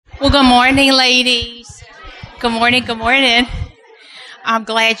Well, good morning, ladies. Good morning, good morning. I'm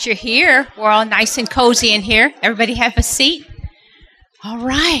glad you're here. We're all nice and cozy in here. Everybody have a seat? All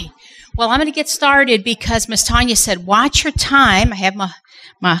right. Well, I'm going to get started because Miss Tanya said, watch your time. I have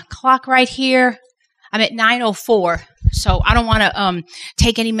my clock right here. I'm at 9:04, so I don't want to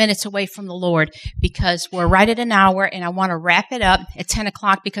take any minutes away from the Lord because we're right at an hour, and I want to wrap it up at 10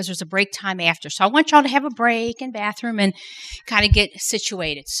 o'clock because there's a break time after. So I want y'all to have a break and bathroom and kind of get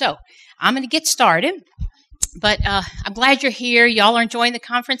situated. So I'm going to get started, but I'm glad you're here. Y'all are enjoying the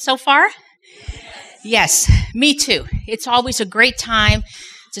conference so far? Yes, me too. It's always a great time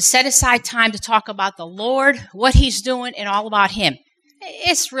to set aside time to talk about the Lord, what He's doing, and all about Him.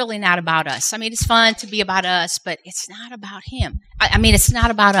 It's really not about us. I mean, it's fun to be about us, but it's not about Him. I mean, it's not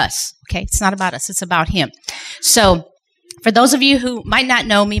about us, okay? It's not about us. It's about Him. So for those of you who might not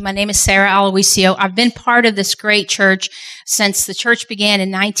know me, my name is Sara, Aloisio. I've been part of this great church since the church began in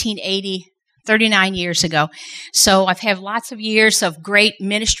 1980, 39 years ago. So I've had lots of years of great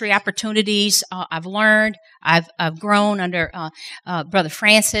ministry opportunities. I've learned. I've grown under Brother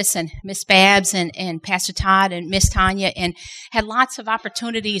Francis and Miss Babs and Pastor Todd and Miss Tanya, and had lots of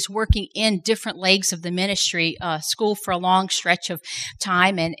opportunities working in different legs of the ministry, school for a long stretch of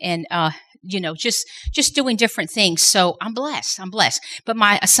time, and just doing different things. So I'm blessed. But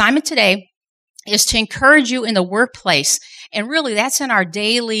my assignment today is to encourage you in the workplace. And really, that's in our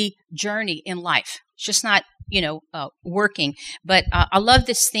daily journey in life. It's just not, working. But I love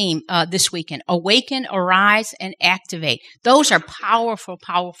this theme this weekend. Awaken, arise, and activate. Those are powerful,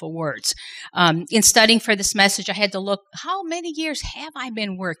 powerful words. In studying for this message, I had to look, how many years have I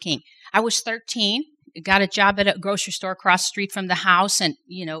been working? I was 13. Got a job at a grocery store across the street from the house. And,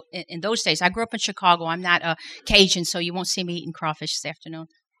 in those days, I grew up in Chicago. I'm not a Cajun, so you won't see me eating crawfish this afternoon.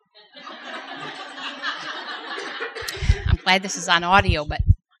 I'm glad this is on audio, but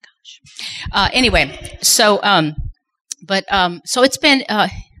oh my gosh. Anyway, so it's been,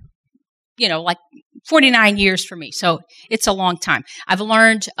 like 49 years for me. So it's a long time. I've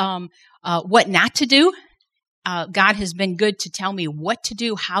learned what not to do. God has been good to tell me what to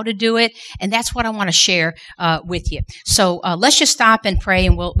do, how to do it, and that's what I want to share with you. So let's just stop and pray,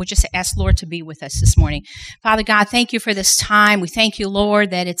 and we'll just ask Lord to be with us this morning. Father God, thank you for this time. We thank you,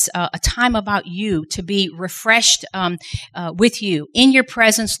 Lord, that it's a time about you, to be refreshed with you. In your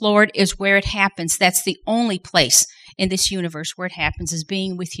presence, Lord, is where it happens. That's the only place in this universe where it happens, is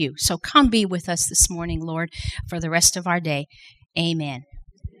being with you. So come be with us this morning, Lord, for the rest of our day. Amen.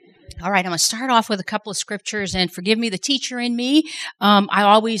 All right, I'm going to start off with a couple of scriptures, and forgive me, the teacher in me. I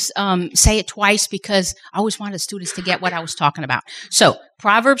always say it twice because I always wanted students to get what I was talking about. So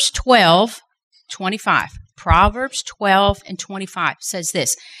Proverbs 12:25. Proverbs 12:25 says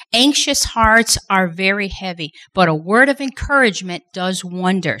this: anxious hearts are very heavy, but a word of encouragement does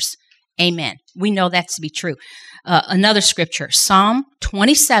wonders. Amen. We know that to be true. Another scripture, Psalm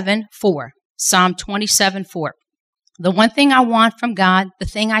 27:4. Psalm 27:4. The one thing I want from God, the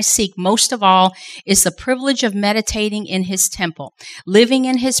thing I seek most of all, is the privilege of meditating in His temple, living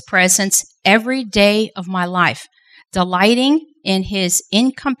in His presence every day of my life, delighting in His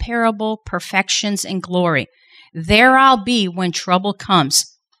incomparable perfections and glory. There I'll be when trouble comes.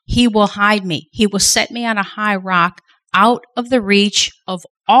 He will hide me. He will set me on a high rock, out of the reach of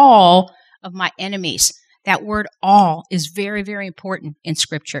all of my enemies. That word all is very, very important in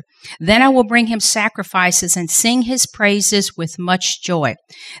Scripture. Then I will bring Him sacrifices and sing His praises with much joy.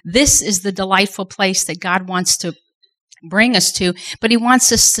 This is the delightful place that God wants to bring us to, but He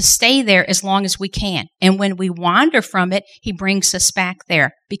wants us to stay there as long as we can. And when we wander from it, He brings us back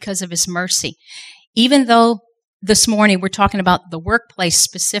there because of His mercy. Even though this morning we're talking about the workplace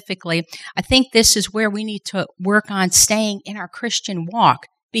specifically, I think this is where we need to work on staying in our Christian walk,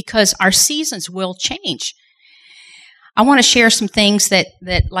 because our seasons will change. I want to share some things that,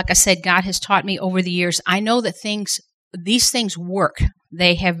 like I said, God has taught me over the years. I know that these things work.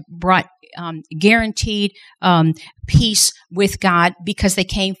 They have brought guaranteed peace with God because they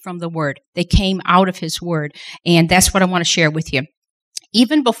came from the Word. They came out of His Word. And that's what I want to share with you.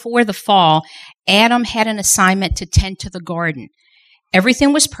 Even before the fall, Adam had an assignment to tend to the garden.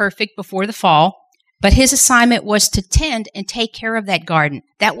 Everything was perfect before the fall, but his assignment was to tend and take care of that garden.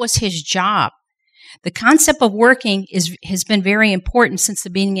 That was his job. The concept of working has been very important since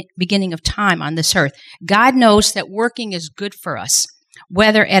the beginning of time on this earth. God knows that working is good for us,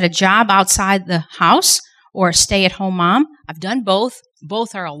 whether at a job outside the house or a stay-at-home mom. I've done both.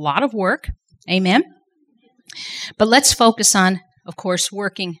 Both are a lot of work. Amen. But let's focus on, of course,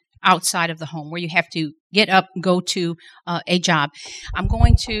 working outside of the home, where you have to get up, go to a job. I'm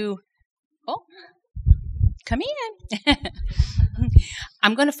going to Come in.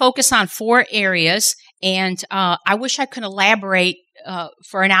 I'm going to focus on 4 areas, and I wish I could elaborate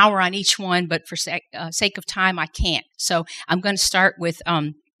for an hour on each one, but for sake of time, I can't. So I'm going to start with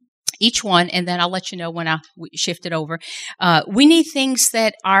each one, and then I'll let you know when I shift it over. We need things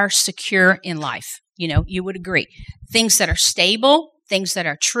that are secure in life. You would agree. Things that are stable, things that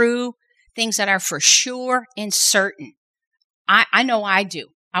are true, things that are for sure and certain. I know I do.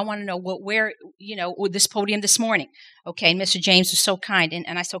 I want to know where, with this podium this morning. Okay, Mr. James was so kind.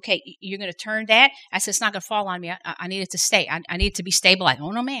 And I said, okay, you're going to turn that? I said, it's not going to fall on me. I need it to stay. I need it to be stabilized.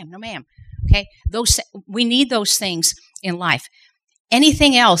 Oh, no, ma'am. No, ma'am. Okay, we need those things in life.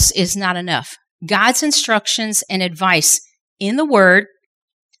 Anything else is not enough. God's instructions and advice in the Word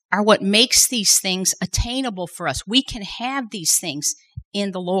are what makes these things attainable for us. We can have these things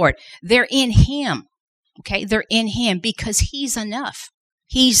in the Lord. They're in Him. Okay, they're in Him because He's enough.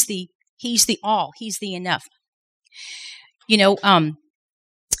 He's the all. He's the enough. You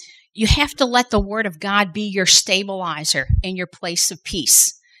have to let the Word of God be your stabilizer and your place of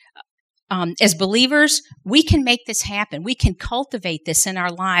peace. As believers, we can make this happen. We can cultivate this in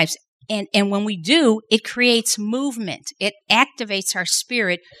our lives. And when we do, it creates movement. It activates our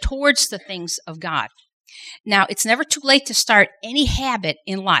spirit towards the things of God. Now, it's never too late to start any habit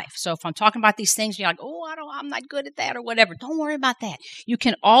in life. So if I'm talking about these things, you're like, oh, I'm not good at that or whatever. Don't worry about that. You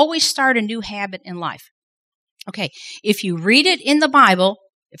can always start a new habit in life. Okay, if you read it in the Bible,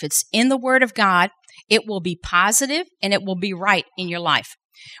 if it's in the Word of God, it will be positive and it will be right in your life.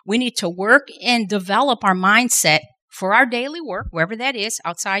 We need to work and develop our mindset for our daily work, wherever that is,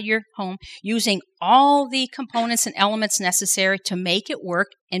 outside your home, using all the components and elements necessary to make it work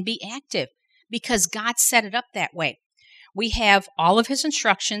and be active. Because God set it up that way. We have all of His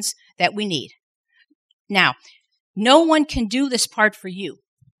instructions that we need. Now, no one can do this part for you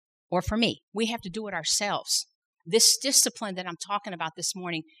or for me. We have to do it ourselves. This discipline that I'm talking about this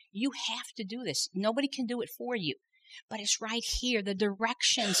morning, you have to do this. Nobody can do it for you. But it's right here. The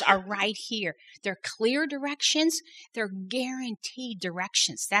directions are right here. They're clear directions. They're guaranteed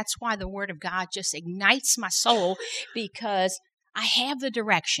directions. That's why the Word of God just ignites my soul, because I have the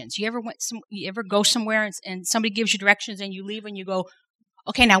directions. You ever go somewhere and somebody gives you directions and you leave and you go,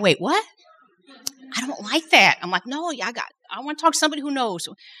 okay, now wait, what? I don't like that. I'm like, no, I want to talk to somebody who knows.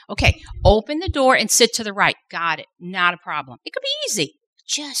 Okay, open the door and sit to the right. Got it. Not a problem. It could be easy.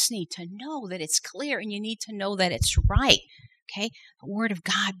 Just need to know that it's clear, and you need to know that it's right. Okay? The Word of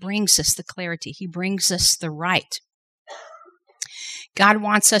God brings us the clarity. He brings us the right. God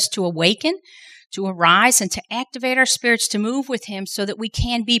wants us to awaken, to arise, and to activate our spirits to move with Him so that we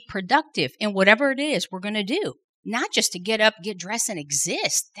can be productive in whatever it is we're going to do. Not just to get up, get dressed, and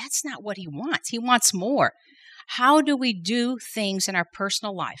exist. That's not what He wants. He wants more. How do we do things in our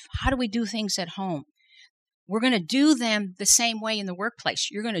personal life? How do we do things at home? We're going to do them the same way in the workplace.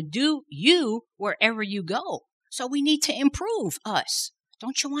 You're going to do you wherever you go. So we need to improve us.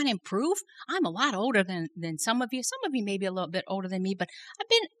 Don't you want to improve? I'm a lot older than some of you. Some of you may be a little bit older than me, but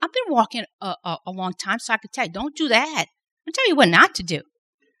I've been walking a long time, so I could tell you, don't do that. I'll tell you what not to do.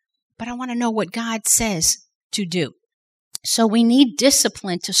 But I want to know what God says to do. So we need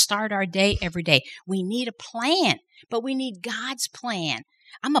discipline to start our day every day. We need a plan, but we need God's plan.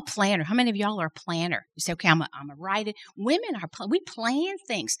 I'm a planner. How many of y'all are a planner? You say, okay, I'm a writer. Women we plan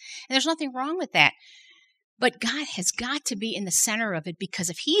things, and there's nothing wrong with that. But God has got to be in the center of it, because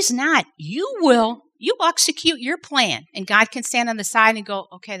if He's not, you execute your plan, and God can stand on the side and go,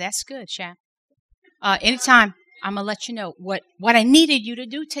 okay, that's good, Shaq. Anytime, I'm going to let you know what I needed you to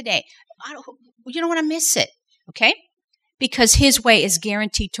do today. You don't want to miss it, okay? Because His way is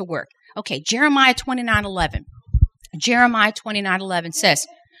guaranteed to work. Okay, Jeremiah 29:11. Jeremiah 29:11 says,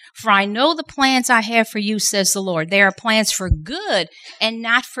 for I know the plans I have for you, says the Lord. They are plans for good and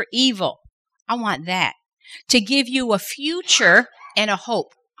not for evil. I want that. To give you a future and a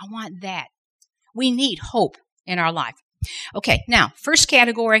hope. I want that. We need hope in our life. Okay, now, first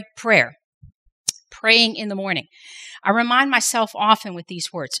category, prayer. Praying in the morning. I remind myself often with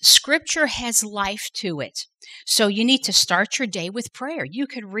these words, Scripture has life to it. So you need to start your day with prayer. You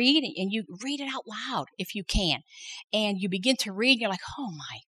could read, and you read it out loud if you can. And you begin to read, and you're like, oh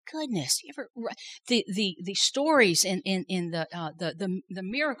my goodness. You ever the stories in the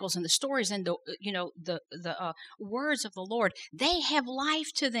miracles and the stories and the words of the Lord, they have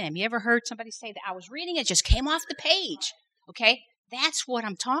life to them. You ever heard somebody say that I was reading, it just came off the page? Okay? That's what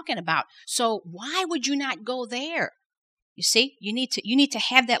I'm talking about. So why would you not go there? You see, you need to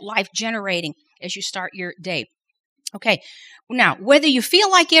have that life generating as you start your day. Okay. Now, whether you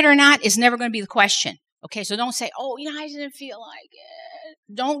feel like it or not is never going to be the question. Okay. So don't say, oh, I didn't feel like it.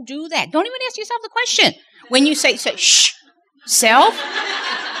 Don't do that. Don't even ask yourself the question. When you say shh, self,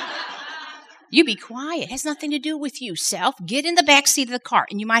 you be quiet. It has nothing to do with you, self. Get in the back seat of the car,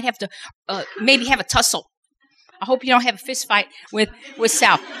 and you might have to maybe have a tussle. I hope you don't have a fist fight with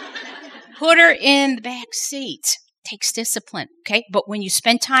self. Put her in the back seat. Takes discipline, okay? But when you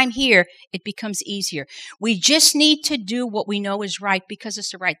spend time here, it becomes easier. We just need to do what we know is right because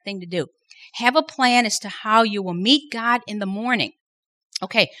it's the right thing to do. Have a plan as to how you will meet God in the morning.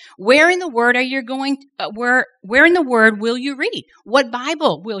 Okay, where in the Word are you going? Where in the Word will you read? What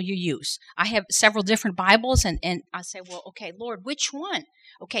Bible will you use? I have several different Bibles, and I say, well, okay, Lord, which one?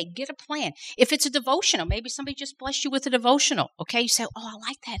 Okay, get a plan. If it's a devotional, maybe somebody just blessed you with a devotional. Okay, you say, oh, I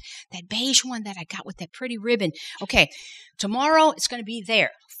like that beige one that I got with that pretty ribbon. Okay, tomorrow it's going to be there.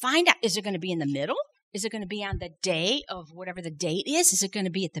 Find out, is it going to be in the middle? Is it going to be on the day of whatever the date is? Is it going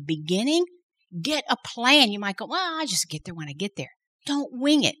to be at the beginning? Get a plan. You might go, well, I just get there when I get there. Don't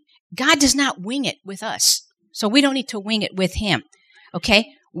wing it. God does not wing it with us. So we don't need to wing it with Him. Okay?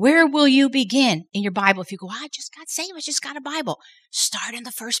 Where will you begin in your Bible? If you go, I just got saved, I just got a Bible. Start on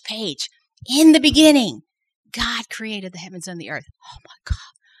the first page. In the beginning, God created the heavens and the earth. Oh my God.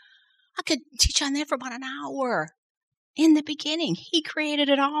 I could teach on that for about an hour. In the beginning, He created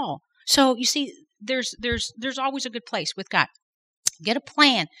it all. So you see, there's always a good place with God. Get a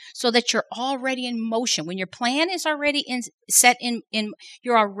plan so that you're already in motion. When your plan is already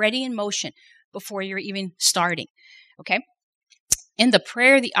you're already in motion before you're even starting. Okay? In the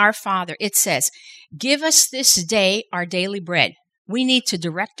prayer of the Our Father, it says, give us this day our daily bread. We need to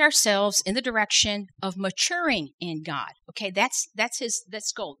direct ourselves in the direction of maturing in God. Okay, that's His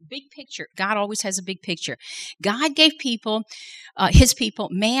goal. Big picture. God always has a big picture. God gave His people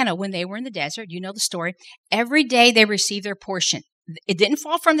manna when they were in the desert. You know the story. Every day they received their portion. It didn't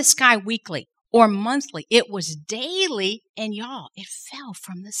fall from the sky weekly or monthly. It was daily, and y'all, it fell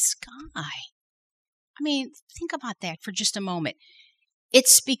from the sky. I mean, think about that for just a moment.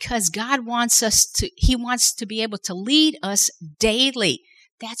 It's because God wants He wants to be able to lead us daily.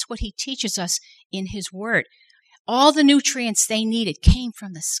 That's what He teaches us in His Word. All the nutrients they needed came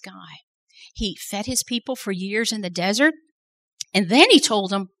from the sky. He fed His people for years in the desert, and then He told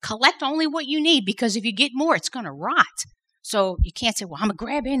them, collect only what you need, because if you get more, it's going to rot. So you can't say, well, I'm going to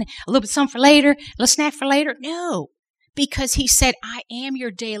grab in a little bit some for later, a little snack for later. No, because He said, I am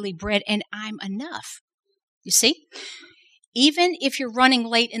your daily bread and I'm enough. You see? Even if you're running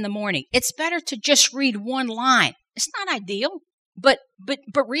late in the morning, it's better to just read one line. It's not ideal, but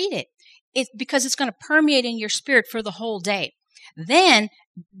read it. It's because it's going to permeate in your spirit for the whole day. Then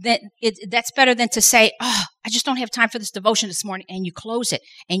that's better than to say, oh, I just don't have time for this devotion this morning, and you close it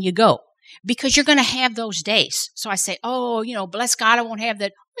and you go. Because you're going to have those days. So I say, oh, bless God, I won't have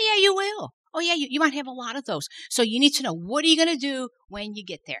that. Oh, yeah, you will. Oh, yeah, you might have a lot of those. So you need to know, what are you going to do when you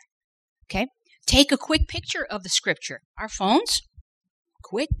get there? Okay? Take a quick picture of the scripture. Our phones,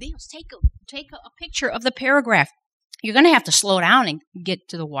 quick deals. Take a picture of the paragraph. You're going to have to slow down and get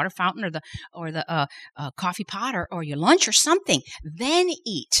to the water fountain or the coffee pot or your lunch or something. Then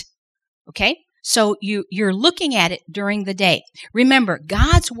eat. Okay? So you're looking at it during the day. Remember,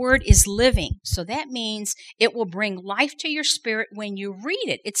 God's Word is living. So that means it will bring life to your spirit when you read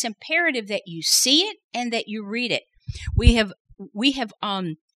it. It's imperative that you see it and that you read it. We have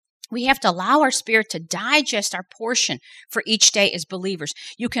to allow our spirit to digest our portion for each day as believers.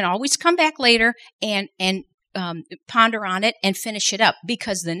 You can always come back later and ponder on it and finish it up,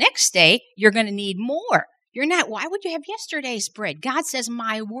 because the next day you're going to need more. Why would you have yesterday's bread? God says,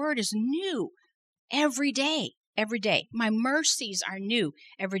 my word is new every day. Every day. My mercies are new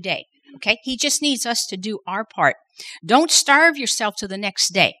every day. Okay? He just needs us to do our part. Don't starve yourself to the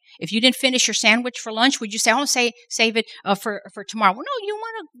next day. If you didn't finish your sandwich for lunch, would you say, I want to save it for tomorrow? Well, no, you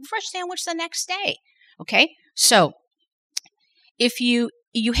want a fresh sandwich the next day. Okay? So, if you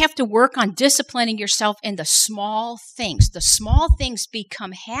have to work on disciplining yourself in the small things. The small things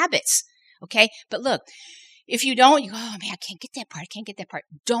become habits. Okay? But look, if you don't, you go, oh man, I can't get that part.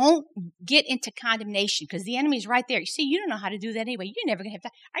 Don't get into condemnation, because the enemy's right there. You see, you don't know how to do that anyway. You're never going to have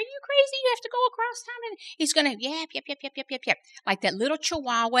time. Are you crazy? You have to go across town and he's going to yap. Like that little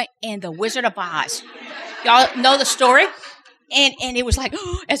chihuahua in The Wizard of Oz. Y'all know the story? And it was like,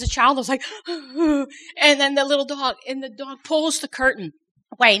 as a child, I was like, and then the little dog, and the dog pulls the curtain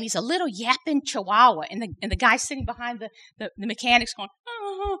away, and he's a little yapping chihuahua, and the guy sitting behind the mechanic's going,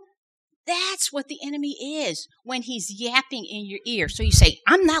 oh. That's what the enemy is when he's yapping in your ear. So you say,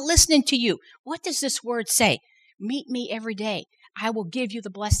 I'm not listening to you. What does this word say? Meet me every day. I will give you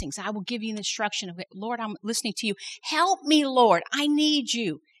the blessings. I will give you the instruction of it. Lord, I'm listening to you. Help me, Lord. I need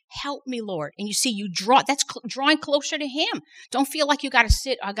you. help me, Lord. And you see, you draw, that's drawing closer to him. Don't feel like you got to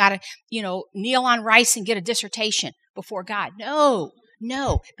sit, I got to, kneel on rice and get a dissertation before God. No.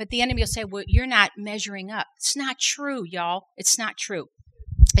 But the enemy will say, well, you're not measuring up. It's not true, y'all. It's not true.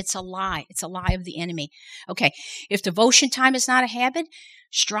 It's a lie. It's a lie of the enemy. Okay. If devotion time is not a habit,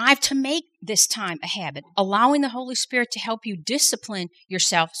 strive to make this time a habit, allowing the Holy Spirit to help you discipline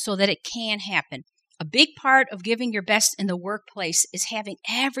yourself so that it can happen. A big part of giving your best in the workplace is having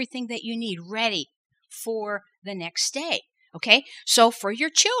everything that you need ready for the next day. Okay, so for your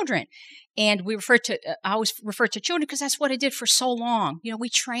children, and I always refer to children because that's what I did for so long. We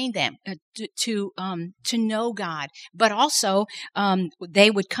trained them to know God, but also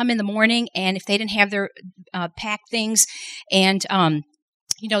they would come in the morning, and if they didn't have their packed things, and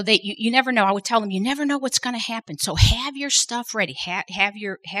you never know. I would tell them, you never know what's going to happen. So have your stuff ready. Have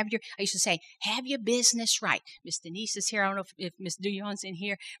your, I used to say, have your business right. Miss Denise is here. I don't know if Miss Duyon's in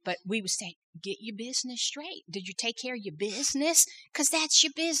here, but we would say, get your business straight. Did you take care of your business? Because that's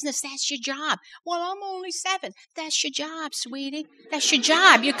your business. That's your job. Well, I'm only 7. That's your job, sweetie. That's your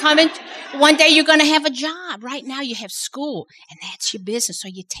job. You're coming. One day you're going to have a job. Right now you have school, and that's your business. So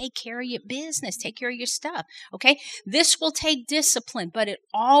you take care of your business. Take care of your stuff. Okay? This will take discipline, but it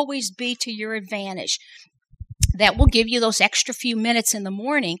always be to your advantage. That will give you those extra few minutes in the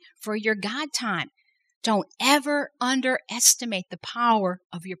morning for your God time. Don't ever underestimate the power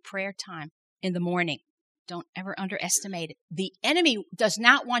of your prayer time in the morning. Don't ever underestimate it. The enemy does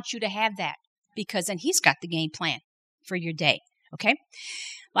not want you to have that, because then he's got the game plan for your day. Okay?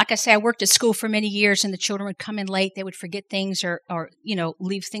 Like I say, I worked at school for many years, and the children would come in late. They would forget things or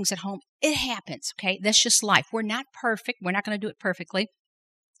leave things at home. It happens. Okay? That's just life. We're not perfect. We're not going to do it perfectly.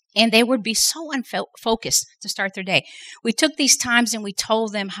 And they would be so unfocused to start their day. We took these times and we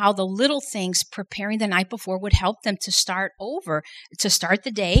told them how the little things preparing the night before would help them to start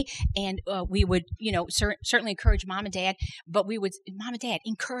the day. And we would, certainly encourage mom and dad, but mom and dad,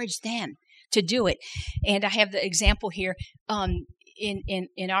 encourage them to do it. And I have the example here.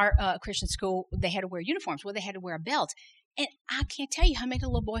 In our Christian school, they had to wear uniforms. Well, they had to wear a belt. And I can't tell you how many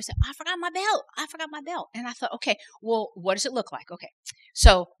little boys said, I forgot my belt. And I thought, okay, well, what does it look like? Okay.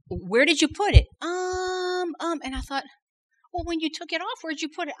 So where did you put it? And I thought, well, when you took it off, where'd you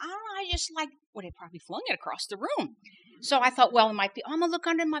put it? I don't know. I just they probably flung it across the room. So I thought, well, it might be, I'm going to look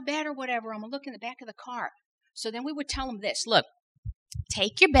under my bed or whatever. I'm going to look in the back of the car. So then we would tell them this, look,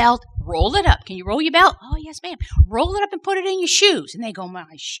 take your belt, roll it up. Can you roll your belt? Oh, yes, ma'am. Roll it up and put it in your shoes. And they go, my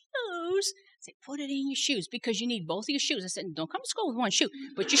shoes? I say, put it in your shoes because you need both of your shoes. I said, don't come to school with one shoe.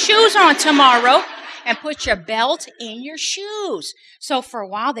 Put your shoes on tomorrow and put your belt in your shoes. So for a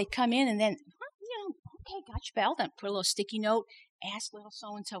while, they'd come in and then, okay, got your belt. And put a little sticky note, ask little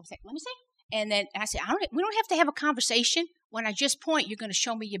so-and-so, say, let me see. And then I said, we don't have to have a conversation. When I just point, you're going to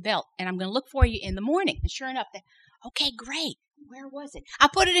show me your belt. And I'm going to look for you in the morning. And sure enough, okay, great. Where was it? I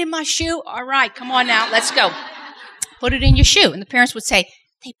put it in my shoe. All right, come on now. Let's go. Put it in your shoe. And the parents would say,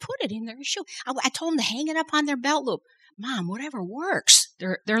 they put it in their shoe. I told them to hang it up on their belt loop. Mom, whatever works.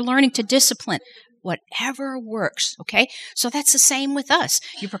 They're learning to discipline. Whatever works, okay? So that's the same with us.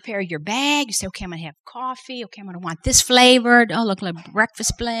 You prepare your bag. You say, okay, I'm going to have coffee. Okay, I'm going to want this flavored. Oh, look like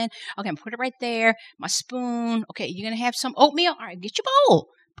breakfast blend. Okay, I'm going to put it right there. My spoon. Okay, you're going to have some oatmeal? All right, get your bowl.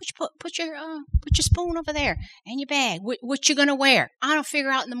 Put your spoon over there and your bag. What you going to wear? I don't figure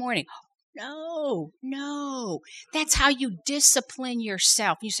out in the morning. No. That's how you discipline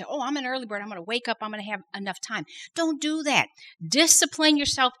yourself. You say, I'm an early bird. I'm going to wake up. I'm going to have enough time. Don't do that. Discipline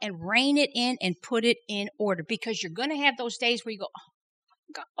yourself and rein it in and put it in order, because you're going to have those days where you go,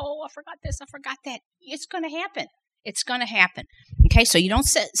 I forgot this. I forgot that. It's going to happen. It's going to happen. Okay, so you don't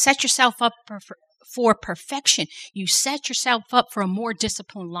set yourself up for perfection. You set yourself up for a more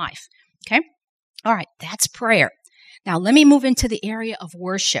disciplined life. Okay? All right, that's prayer. Now, let me move into the area of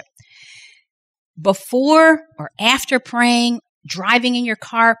worship. Before or after praying, driving in your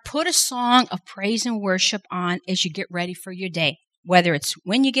car, put a song of praise and worship on as you get ready for your day, whether it's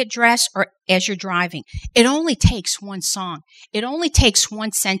when you get dressed or as you're driving. It only takes one song. It only takes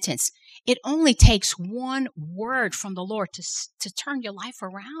one sentence. It only takes one word from the Lord to turn your life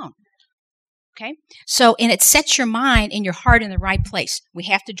around. Okay? So, and it sets your mind and your heart in the right place. We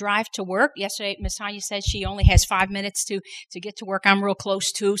have to drive to work. Yesterday, Miss Tanya said she only has 5 minutes to get to work. I'm real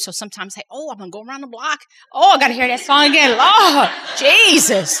close too. So sometimes I say, I'm going to go around the block. I got to hear that song again. Lord,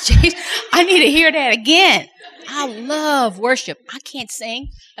 Jesus. I need to hear that again. I love worship. I can't sing,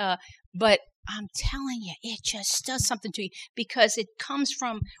 but I'm telling you, it just does something to you because it comes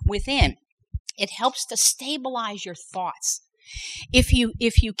from within. It helps to stabilize your thoughts. If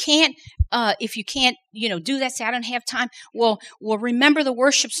you can't do that, say I don't have time. Well, remember the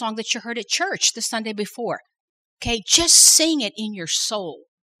worship song that you heard at church the Sunday before. Okay, just sing it in your soul.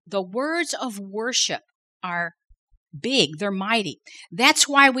 The words of worship are big, they're mighty. That's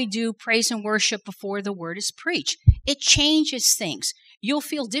why we do praise and worship before the word is preached. It changes things. You'll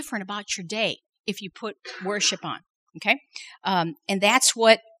feel different about your day if you put worship on. Okay, and that's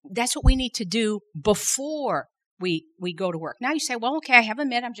what we need to do before we go to work. Now you say, well, okay, I have a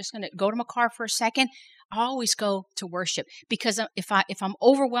minute. I'm just going to go to my car for a second. I always go to worship because if I'm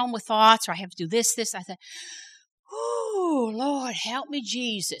overwhelmed with thoughts or I have to do this, I thought, oh, Lord, help me,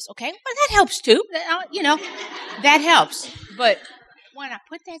 Jesus. Okay, well, that helps too. That helps. But when I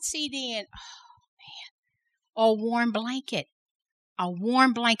put that CD in, oh, man, a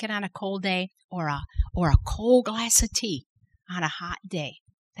warm blanket on a cold day or a cold glass of tea on a hot day.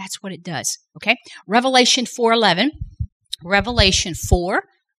 That's what it does. Okay, Revelation 4:11. Revelation 4,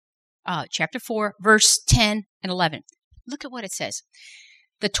 chapter 4, verse 10 and 11. Look at what it says.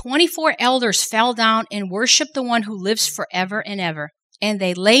 The 24 elders fell down and worshiped the one who lives forever and ever. And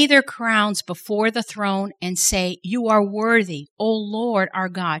they lay their crowns before the throne and say, you are worthy, O Lord our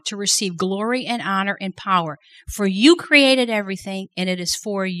God, to receive glory and honor and power. For you created everything, and it is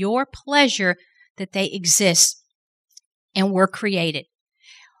for your pleasure that they exist and were created.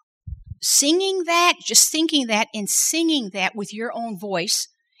 Singing that, just thinking that and singing that with your own voice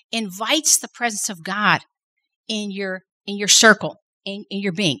invites the presence of God in your circle. In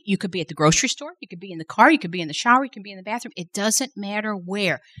your being. You could be at the grocery store, you could be in the car, you could be in the shower, you could be in the bathroom. It doesn't matter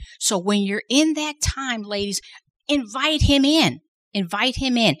where. So when you're in that time, ladies, invite him in. Invite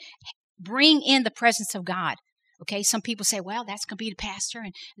him in. Bring in the presence of God. Okay, some people say, well, that's going to be the pastor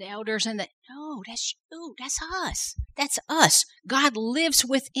and the elders and no, that's you. That's us. That's us. God lives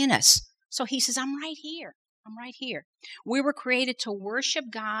within us. So he says, I'm right here. I'm right here. We were created to worship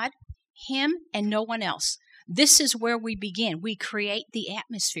God, him, and no one else. This is where we begin. We create the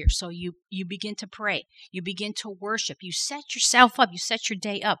atmosphere. So you begin to pray. You begin to worship. You set yourself up. You set your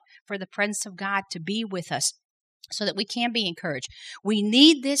day up for the presence of God to be with us so that we can be encouraged. We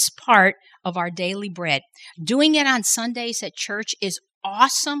need this part of our daily bread. Doing it on Sundays at church is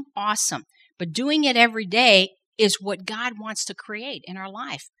awesome. But doing it every day is what God wants to create in our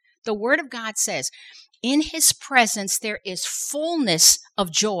life. The Word of God says, in His presence there is fullness of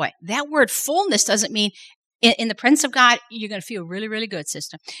joy. That word fullness doesn't mean in the presence of God, you're going to feel really, really good,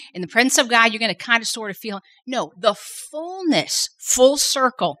 sister. In the presence of God, you're going to kind of sort of feel, no, the fullness, full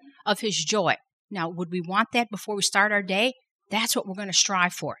circle of His joy. Now, would we want that before we start our day? That's what we're going to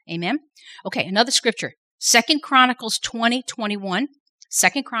strive for. Amen? Okay, another scripture. 2 Chronicles 20:21.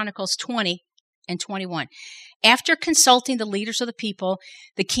 2 Chronicles 20 and 21. After consulting the leaders of the people,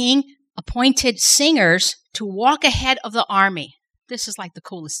 the king appointed singers to walk ahead of the army. This is like the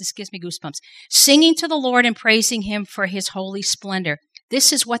coolest. This gives me goosebumps. Singing to the Lord and praising Him for His holy splendor.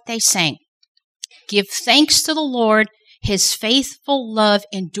 This is what they sang. Give thanks to the Lord. His faithful love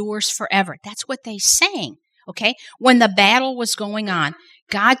endures forever. That's what they sang. Okay? When the battle was going on,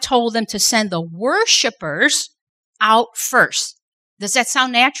 God told them to send the worshipers out first. Does that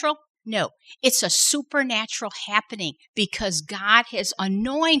sound natural? No. It's a supernatural happening because God has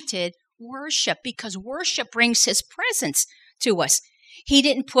anointed worship, because worship brings His presence to us. He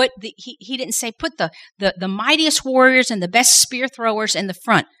didn't say put the mightiest warriors and the best spear throwers in the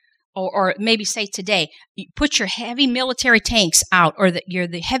front, or maybe say today, put your heavy military tanks out, or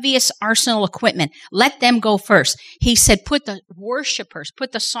the heaviest arsenal equipment. Let them go first. He said put the worshipers,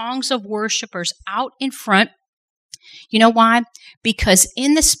 put the songs of worshipers out in front. You know why? Because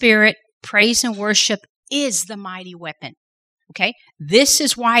in the Spirit, praise and worship is the mighty weapon. Okay? This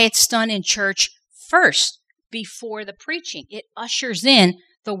is why it's done in church first. Before the preaching. It ushers in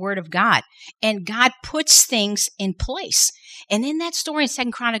the Word of God. And God puts things in place. And in that story in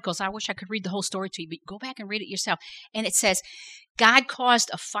 2 Chronicles, I wish I could read the whole story to you, but go back and read it yourself. And it says, God caused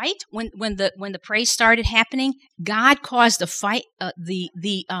a fight when the praise started happening. God caused a fight,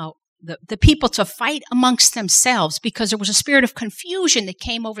 the people to fight amongst themselves because there was a spirit of confusion that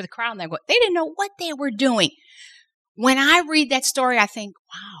came over the crowd. And they didn't know what they were doing. When I read that story, I think,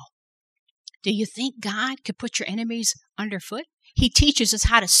 wow. Do you think God could put your enemies underfoot? He teaches us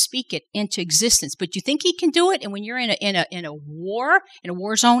how to speak it into existence. But you think He can do it? And when you're in a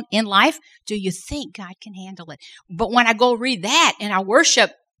war zone in life, do you think God can handle it? But when I go read that and I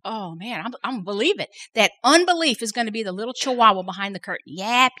worship, oh man, I'm believe it. That unbelief is going to be the little chihuahua behind the curtain.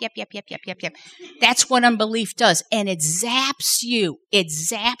 Yep. That's what unbelief does. And it zaps you. It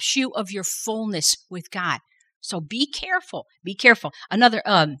zaps you of your fullness with God. So be careful. Be careful.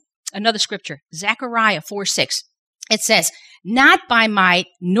 Another scripture, Zechariah 4:6. It says, not by might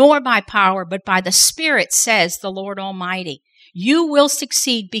nor by power, but by the Spirit, says the Lord Almighty. You will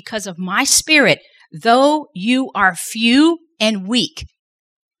succeed because of my Spirit, though you are few and weak.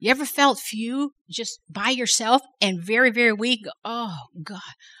 You ever felt few just by yourself and very, very weak? Oh, God.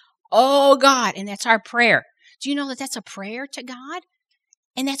 Oh, God. And that's our prayer. Do you know that that's a prayer to God?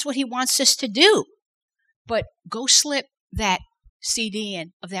 And that's what he wants us to do. But go slip that CD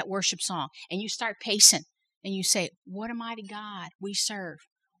in of that worship song and you start pacing and you say, what a mighty God we serve.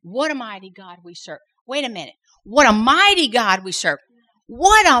 What a mighty God we serve. Wait a minute. What a mighty God we serve.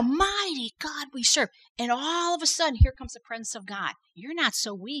 What a mighty God we serve. And all of a sudden, here comes the presence of God. You're not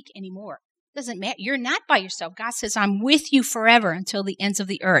so weak anymore. Doesn't matter. You're not by yourself. God says, I'm with you forever until the ends of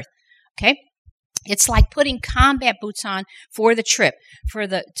the earth. Okay? It's like putting combat boots on for the trip,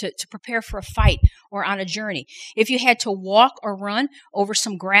 to prepare for a fight or on a journey. If you had to walk or run over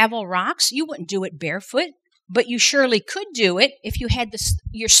some gravel rocks, you wouldn't do it barefoot, but you surely could do it if you had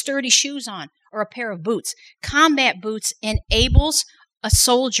your sturdy shoes on or a pair of boots. Combat boots enables a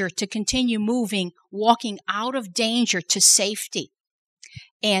soldier to continue moving, walking out of danger to safety.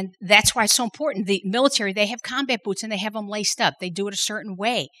 And that's why it's so important. The military, they have combat boots and they have them laced up. They do it a certain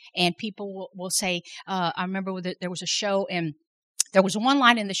way. And people will say, I remember there was a show and there was one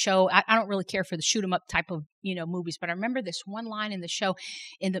line in the show. I don't really care for the shoot 'em up type of, movies, but I remember this one line in the show,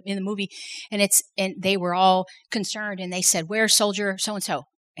 in the movie, and they were all concerned and they said, where's soldier so-and-so?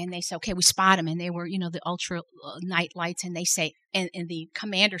 And they said, okay, we spot him. And they were, the ultra night lights. And they say, and the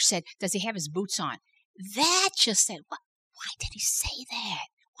commander said, does he have his boots on? That just said, what? Why did he say that?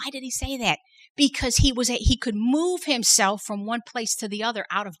 Why did he say that? Because he could move himself from one place to the other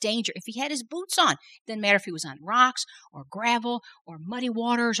out of danger if he had his boots on. Didn't matter if he was on rocks or gravel or muddy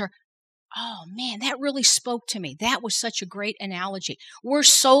waters oh man, that really spoke to me. That was such a great analogy. We're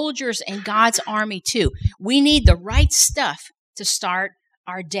soldiers in God's army too. We need the right stuff to start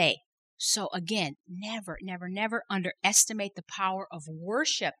our day. So again, never, never, never underestimate the power of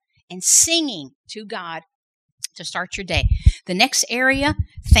worship and singing to God to start your day. The next area,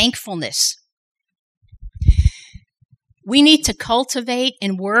 thankfulness. We need to cultivate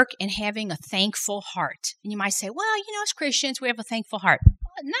and work in having a thankful heart. And you might say, well, as Christians, we have a thankful heart.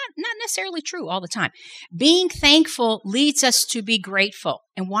 Not necessarily true all the time. Being thankful leads us to be grateful.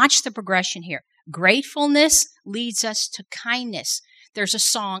 And watch the progression here. Gratefulness leads us to kindness. There's a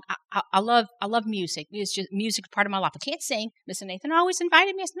song. I love music. It's just music is part of my life. I can't sing. Mr. Nathan always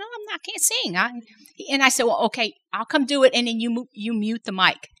invited me. I said, no, I can't sing. And I said, well, okay, I'll come do it. And then you mute the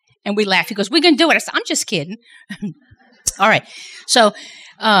mic. And we laugh. He goes, we're going to do it. I said, I'm just kidding. All right. So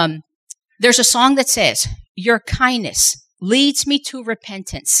there's a song that says, your kindness leads me to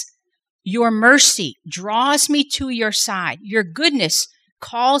repentance. Your mercy draws me to your side. Your goodness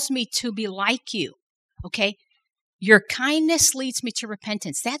calls me to be like you. Okay? Your kindness leads me to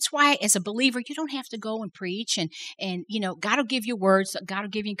repentance. That's why, as a believer, you don't have to go and preach and God will give you words, God will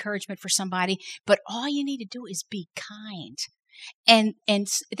give you encouragement for somebody, but all you need to do is be kind. And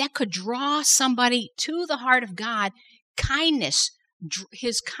that could draw somebody to the heart of God. Kindness,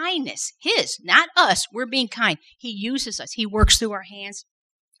 his, not us. We're being kind. He uses us. He works through our hands,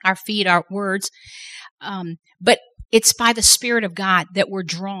 our feet, our words. But it's by the Spirit of God that we're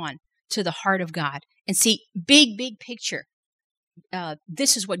drawn to the heart of God. And see, big picture.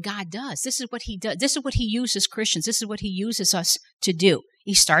 This is what God does. This is what he does. This is what he uses Christians. This is what he uses us to do.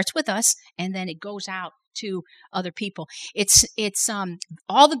 He starts with us, and then it goes out to other people. It's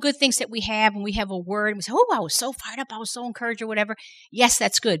all the good things that we have, and we have a word, and we say, oh, I was so fired up, I was so encouraged, or whatever. Yes,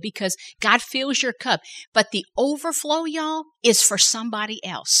 that's good, because God fills your cup. But the overflow, y'all, is for somebody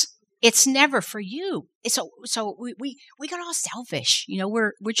else. It's never for you. So we got all selfish.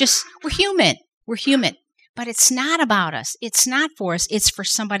 We're human. We're human. But it's not about us. It's not for us. It's for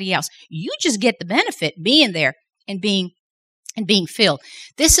somebody else. You just get the benefit being there and being filled.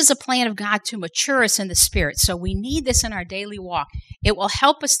 This is a plan of God to mature us in the Spirit. So we need this in our daily walk. It will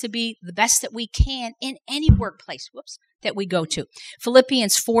help us to be the best that we can in any workplace that we go to.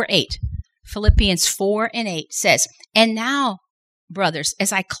 Philippians 4:8. Philippians 4:8 says, and now, brothers,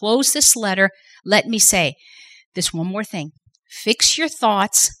 as I close this letter, let me say this one more thing. Fix your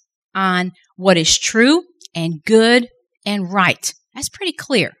thoughts on what is true and good and right. That's pretty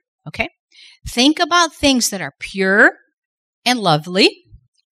clear, okay? Think about things that are pure and lovely,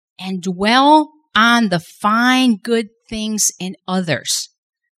 and dwell on the fine, good things in others.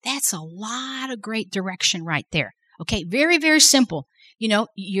 That's a lot of great direction right there. Okay, very, very simple.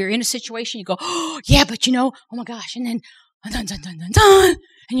 You're in a situation, you go, oh, yeah, but oh my gosh, and then, dun, dun, dun, dun, dun,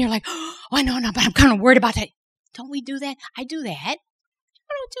 and you're like, oh, I know, but I'm kind of worried about that. Don't we do that? I do that.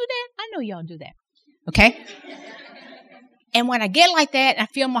 I don't do that. I know y'all do that. Okay? And when I get like that and I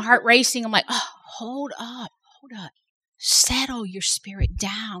feel my heart racing, I'm like, oh, hold up. Settle your spirit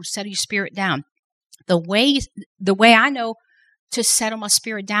down. Settle your spirit down. The way I know to settle my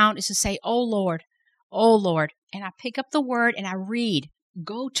spirit down is to say, oh Lord, and I pick up the word and I read.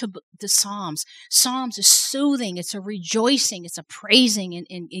 Go to the Psalms. Psalms is soothing. It's a rejoicing. It's a praising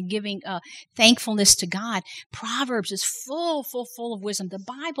and giving thankfulness to God. Proverbs is full of wisdom. The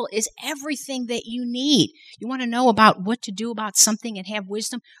Bible is everything that you need. You want to know about what to do about something and have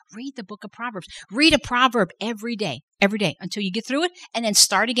wisdom? Read the book of Proverbs. Read a proverb every day, until you get through it, and then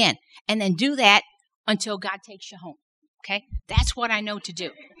start again. And then do that until God takes you home. Okay? That's what I know to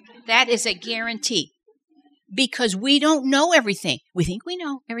do. That is a guarantee. Because we don't know everything. We think we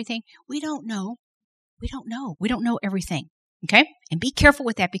know everything. We don't know. We don't know everything. Okay? And be careful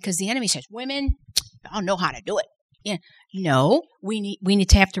with that, because the enemy says, women don't know how to do it. Yeah. No, we need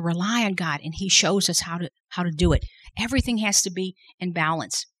to have to rely on God, and He shows us how to do it. Everything has to be in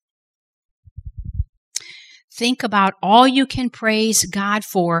balance. Think about all you can praise God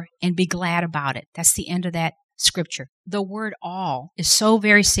for and be glad about it. That's the end of that scripture. The word all is so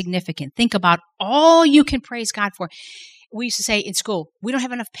very significant. Think about all you can praise God for. We used to say in school, we don't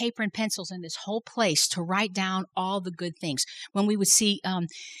have enough paper and pencils in this whole place to write down all the good things. When we would see,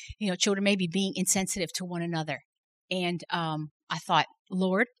 children maybe being insensitive to one another. And I thought,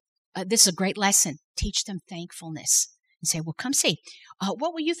 Lord, this is a great lesson. Teach them thankfulness. And say, well, come see.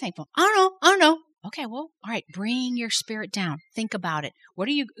 What were you thankful? I don't know. Okay, well, all right. Bring your spirit down. Think about it. What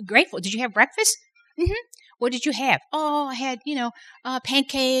are you grateful? Did you have breakfast? Mm-hmm. What did you have? Oh, I had,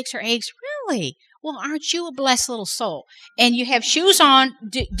 pancakes or eggs. Really? Well, aren't you a blessed little soul? And you have shoes on.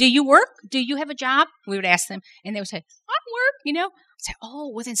 Do you work? Do you have a job? We would ask them, and they would say, I work, I'd say,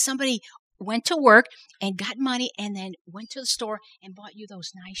 oh, well, then somebody went to work and got money and then went to the store and bought you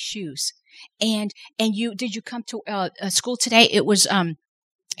those nice shoes. And did you come to school today? It was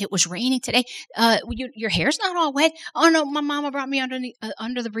raining today. Your hair's not all wet. Oh no, my mama brought me under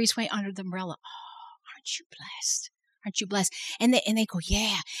the breezeway, under the umbrella. Aren't you blessed? Aren't you blessed? And they go,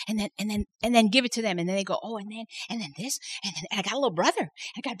 yeah. And then give it to them. And then they go, oh, and then this. And then I got a little brother.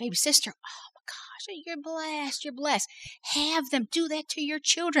 I got a baby sister. Oh my gosh, you're blessed. You're blessed. Have them do that to your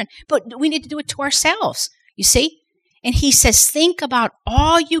children. But we need to do it to ourselves. You see? And he says, think about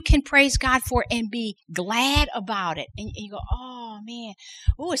all you can praise God for and be glad about it. And you go, oh man,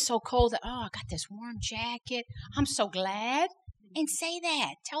 it's so cold. I got this warm jacket. I'm so glad. And say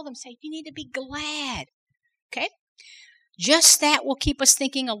that. Tell them, say, you need to be glad. Okay? Just that will keep us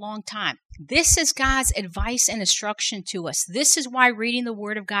thinking a long time. This is God's advice and instruction to us. This is why reading the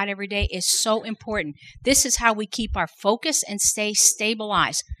Word of God every day is so important. This is how we keep our focus and stay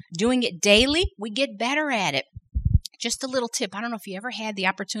stabilized. Doing it daily, we get better at it. Just a little tip. I don't know if you ever had the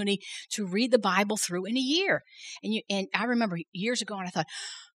opportunity to read the Bible through in a year. And I remember years ago, and I thought,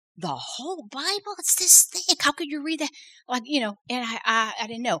 the whole Bible? It's this thick. How could you read that? And I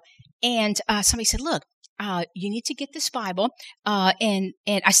didn't know. And somebody said, look, you need to get this Bible. And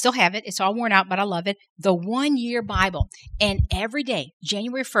I still have it. It's all worn out, but I love it. The 1-year Bible. And every day,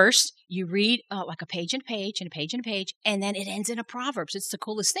 January 1st, you read like a page and a page and a page and a page. And then it ends in a Proverbs. It's the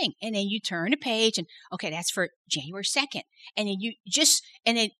coolest thing. And then you turn a page and, okay, that's for January 2nd. And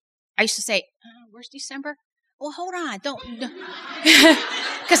then I used to say, where's December? Well, hold on, don't,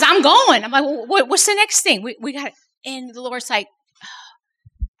 because I'm going. I'm like, what's the next thing? We got it. And the Lord's like,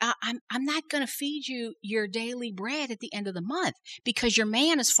 I'm not going to feed you your daily bread at the end of the month, because your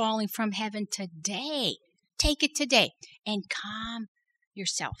man is falling from heaven today. Take it today and calm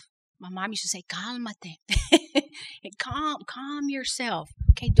yourself. My mom used to say, "Calmate," calm yourself.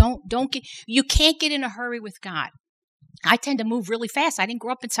 Okay, you can't get in a hurry with God. I tend to move really fast. I didn't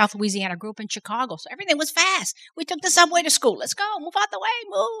grow up in South Louisiana. I grew up in Chicago. So everything was fast. We took the subway to school. Let's go. Move out the way.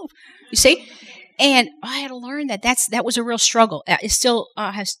 Move. You see? And I had to learn that was a real struggle. I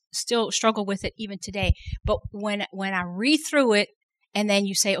still struggle with it even today. But when I read through it, and then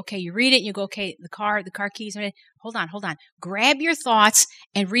you say, okay, you read it and you go, okay, the car keys. Hold on. Grab your thoughts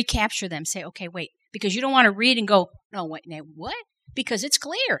and recapture them. Say, okay, wait. Because you don't want to read and go, no, wait, what? Because it's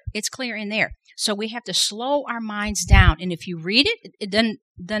clear. It's clear in there. So we have to slow our minds down. And if you read it, it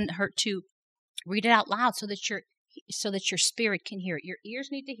doesn't hurt to read it out loud so that your spirit can hear it. Your ears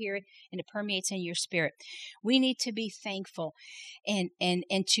need to hear it, and it permeates in your spirit. We need to be thankful and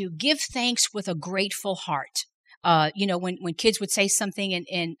to give thanks with a grateful heart. When kids would say something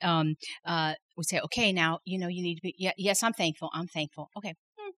and would say, okay, now, you need to be, yes, I'm thankful. Okay.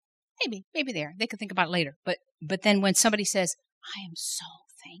 Maybe they could think about it later. But then when somebody says, I am so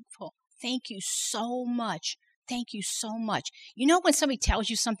thankful. Thank you so much Thank you so much. You know when somebody tells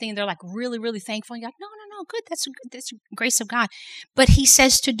you something and they're like really, really thankful, and you're like, no, good. That's good. That's grace of God. But he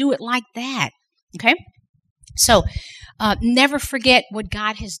says to do it like that. Okay? So never forget what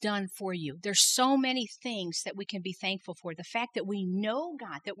God has done for you. There's so many things that we can be thankful for. The fact that we know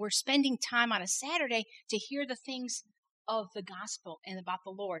God, that we're spending time on a Saturday to hear the things of the gospel and about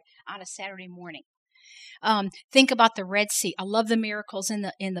the Lord on a Saturday morning. Think about the Red Sea. I love the miracles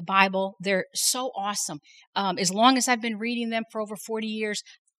in the Bible. They're so awesome. As long as I've been reading them for over 40 years,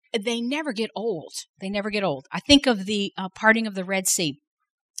 they never get old. They never get old. I think of the parting of the Red Sea.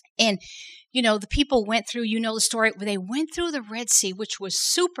 And, the people went through, the story, they went through the Red Sea, which was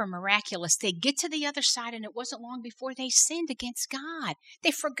super miraculous. They get to the other side, and it wasn't long before they sinned against God.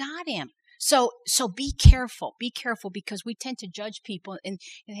 They forgot him. So be careful, because we tend to judge people and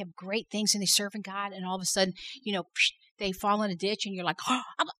they have great things and they serve in God, and all of a sudden, they fall in a ditch and you're like,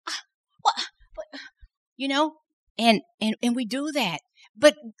 and we do that.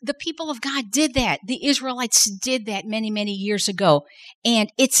 But the people of God did that. The Israelites did that many, many years ago.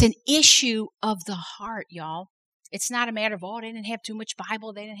 And it's an issue of the heart, y'all. It's not a matter of, they didn't have too much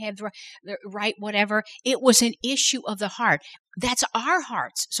Bible. They didn't have the right whatever. It was an issue of the heart. That's our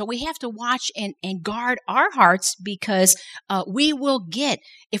hearts. So we have to watch and guard our hearts, because we will get,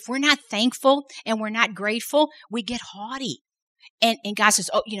 if we're not thankful and we're not grateful, we get haughty. And God says,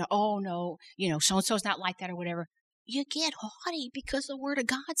 no, so-and-so's not like that or whatever. You get haughty because the Word of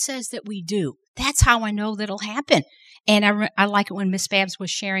God says that we do. That's how I know that'll happen. And I like it when Miss Babs was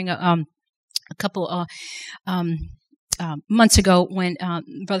sharing a couple months ago when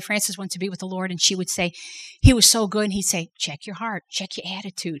Brother Francis went to be with the Lord, and she would say, he was so good, and he'd say, check your heart, check your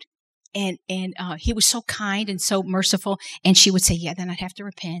attitude. And he was so kind and so merciful, and she would say, then I'd have to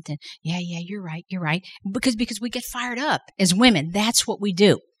repent, and you're right. Because we get fired up as women. That's what we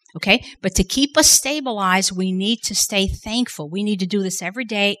do. Okay, but to keep us stabilized, we need to stay thankful. We need to do this every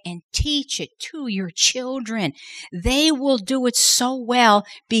day and teach it to your children. They will do it so well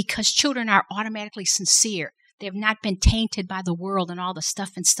because children are automatically sincere. They have not been tainted by the world and all the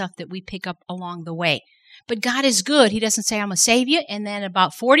stuff that we pick up along the way. But God is good. He doesn't say, I'm going to save you, and then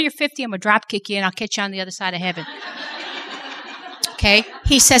about 40 or 50, I'm going to drop kick you, and I'll catch you on the other side of heaven. Okay?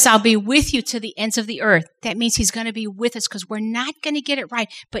 He says, I'll be with you to the ends of the earth. That means he's going to be with us because we're not going to get it right,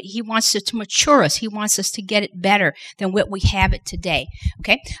 but he wants to mature us. He wants us to get it better than what we have it today.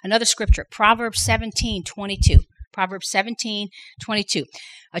 Okay? Another scripture, Proverbs 17:22. Proverbs 17:22.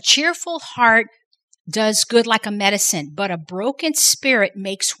 A cheerful heart does good like a medicine, but a broken spirit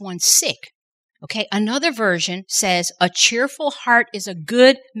makes one sick. Okay, another version says, a cheerful heart is a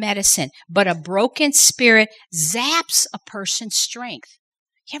good medicine, but a broken spirit zaps a person's strength.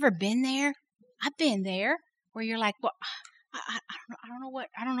 You ever been there? I've been there, where you're like, well,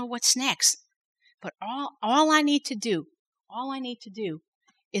 I don't know what's next. But all I need to do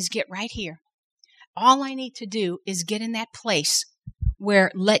is get right here. All I need to do is get in that place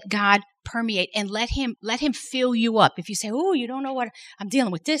where let God permeate and let him fill you up. If you say, you don't know what I'm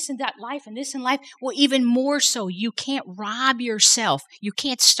dealing with, this and that life and this and life, well, even more so, you can't rob yourself. You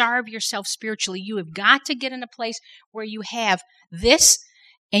can't starve yourself spiritually. You have got to get in a place where you have this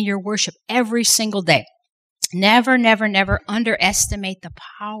in your worship every single day. Never, never, never underestimate the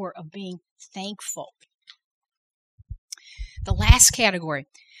power of being thankful. The last category,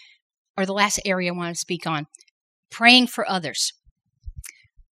 or the last area I want to speak on, praying for others.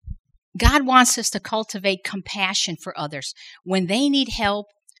 God wants us to cultivate compassion for others when they need help,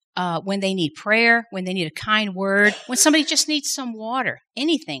 when they need prayer, when they need a kind word, when somebody just needs some water,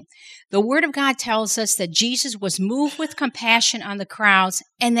 anything. The Word of God tells us that Jesus was moved with compassion on the crowds,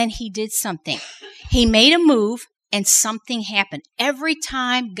 and then he did something. He made a move, and something happened. Every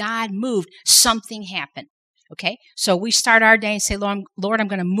time God moved, something happened. Okay, so we start our day and say, Lord, I'm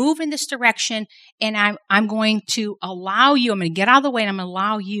going to move in this direction, and I'm going to allow you, I'm going to get out of the way, and I'm going to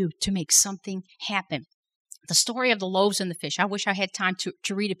allow you to make something happen. The story of the loaves and the fish, I wish I had time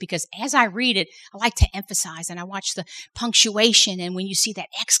to read it, because as I read it, I like to emphasize, and I watch the punctuation, and when you see that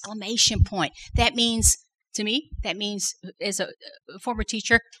exclamation point, that means, to me, as a former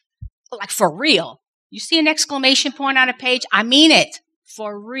teacher, like for real. You see an exclamation point on a page, I mean it,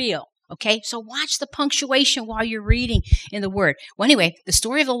 for real. Okay, so watch the punctuation while you're reading in the Word. Well, anyway, the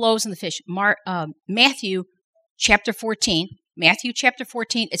story of the loaves and the fish, Matthew chapter 14. Matthew chapter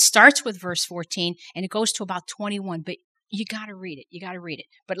 14, it starts with verse 14, and it goes to about 21, but you got to read it.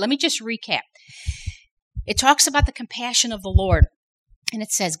 But let me just recap. It talks about the compassion of the Lord, and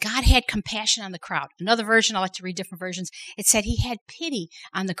it says, God had compassion on the crowd. Another version, I like to read different versions, it said he had pity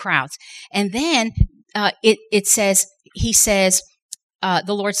on the crowds. And then he says, the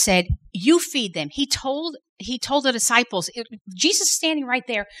Lord said, you feed them. He told he told the disciples, Jesus is standing right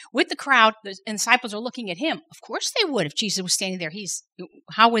there with the crowd, and the disciples are looking at him. Of course they would if Jesus was standing there.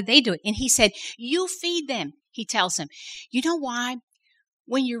 How would they do it? And he said, you feed them, he tells them. You know why?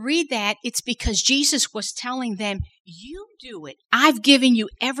 When you read that, it's because Jesus was telling them, you do it. I've given you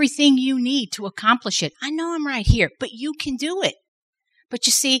everything you need to accomplish it. I know I'm right here, but you can do it. But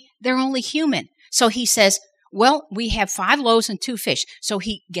you see, they're only human. So he says, well, we have 5 loaves and 2 fish. So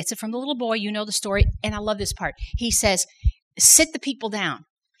he gets it from the little boy. You know the story. And I love this part. He says, sit the people down.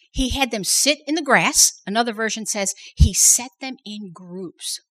 He had them sit in the grass. Another version says he set them in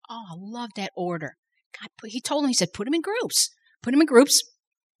groups. Oh, I love that order. God, he told them, he said, put them in groups. Put them in groups.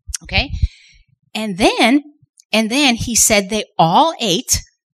 Okay. And then he said they all ate,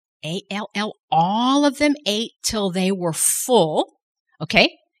 A-L-L, all of them ate till they were full.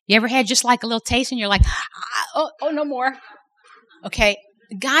 Okay. You ever had just like a little taste and you're like, no more. Okay.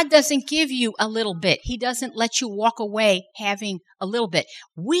 God doesn't give you a little bit. He doesn't let you walk away having a little bit.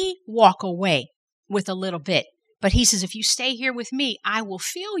 We walk away with a little bit. But he says, if you stay here with me, I will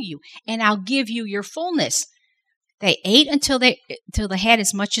fill you and I'll give you your fullness. They ate until they had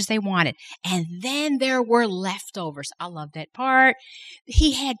as much as they wanted. And then there were leftovers. I love that part.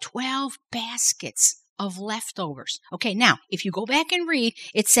 He had 12 baskets of leftovers. Okay, now, if you go back and read,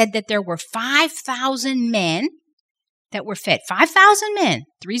 it said that there were 5,000 men that were fed. 5,000 men,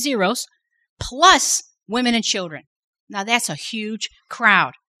 3 zeros, plus women and children. Now, that's a huge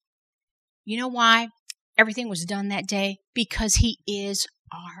crowd. You know why everything was done that day? Because he is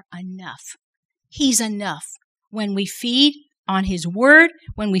our enough. He's enough. When we feed on his word,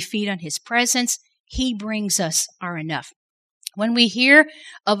 when we feed on his presence, he brings us our enough. When we hear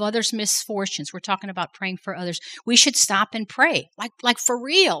of others' misfortunes, we're talking about praying for others, we should stop and pray. Like for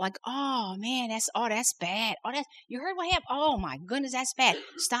real. Like, oh man, that's bad. You heard what happened? Oh my goodness, that's bad.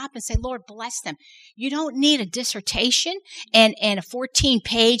 Stop and say, Lord, bless them. You don't need a dissertation and a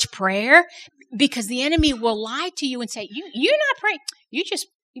 14-page prayer, because the enemy will lie to you and say, you're not praying. You just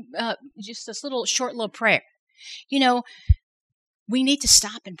this short little prayer. You know, we need to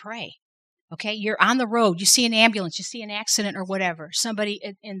stop and pray. Okay, you're on the road. You see an ambulance. You see an accident or whatever. Somebody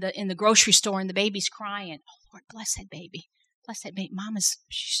in the grocery store and the baby's crying. Oh Lord, bless that baby. Bless that baby.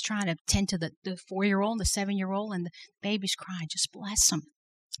 She's trying to tend to the 4-year-old, the 7-year-old, and the baby's crying. Just bless them.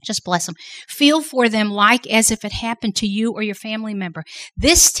 Just bless them. Feel for them like as if it happened to you or your family member.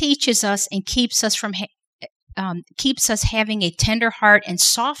 This teaches us and keeps us having a tender heart and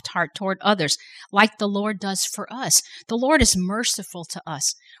soft heart toward others, like the Lord does for us. The Lord is merciful to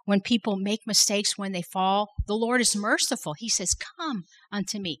us. When people make mistakes, when they fall, the Lord is merciful. He says, come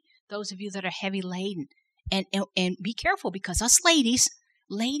unto me, those of you that are heavy laden. And be careful, because us ladies,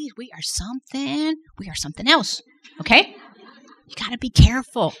 we are something else. Okay? You got to be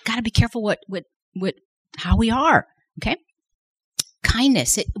careful. Got to be careful what how we are. Okay?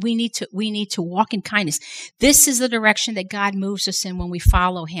 Kindness. We need to walk in kindness. This is the direction that God moves us in when we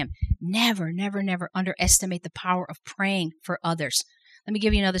follow him. Never, never, never underestimate the power of praying for others. Let me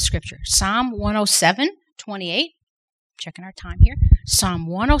give you another scripture. Psalm 107:28. Checking our time here. Psalm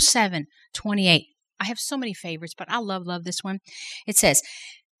 107:28. I have so many favorites, but I love this one. It says,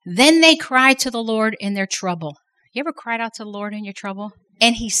 then they cried to the Lord in their trouble. You ever cried out to the Lord in your trouble?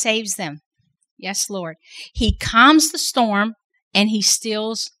 And he saves them. Yes, Lord. He calms the storm and he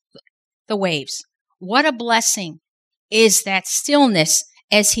stills the waves. What a blessing is that stillness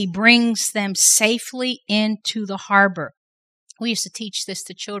as he brings them safely into the harbor. We used to teach this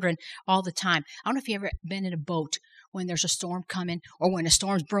to children all the time. I don't know if you've ever been in a boat when there's a storm coming or when a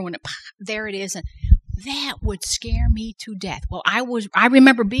storm's brewing. There it is. And that would scare me to death. Well, I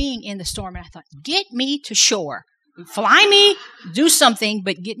remember being in the storm and I thought, get me to shore. Fly me, do something,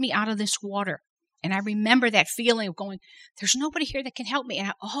 but get me out of this water. And I remember that feeling of going, there's nobody here that can help me.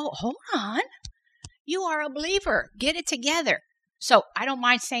 And hold on. You are a believer. Get it together. So I don't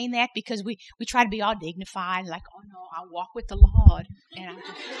mind saying that, because we try to be all dignified, like, oh no, I'll walk with the Lord. And I'm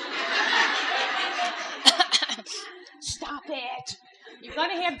just, stop it. You're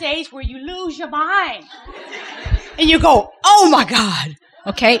going to have days where you lose your mind. And you go, oh my God.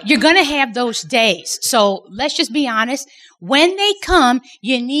 Okay, you're going to have those days. So let's just be honest. When they come,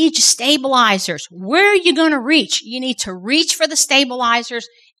 you need stabilizers. Where are you going to reach? You need to reach for the stabilizers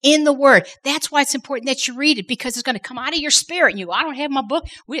in the Word. That's why it's important that you read it, because it's going to come out of your spirit. I don't have my book.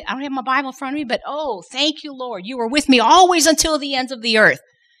 I don't have my Bible in front of me, but oh, thank you, Lord. You are with me always until the ends of the earth.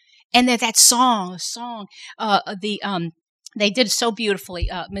 And that song, they did so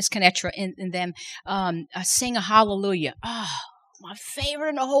beautifully, Miss Knetra and them, sing a hallelujah. Oh, my favorite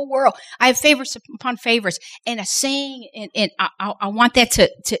in the whole world. I have favorites upon favorites, and a saying, and I want that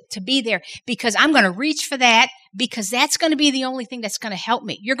to be there, because I'm going to reach for that, because that's going to be the only thing that's going to help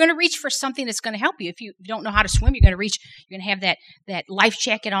me. You're going to reach for something that's going to help you. If you don't know how to swim, you're going to have that life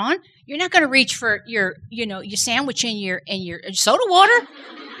jacket on. You're not going to reach for your sandwich and your soda water.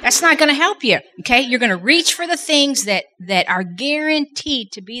 That's not going to help you, okay? You're going to reach for the things that are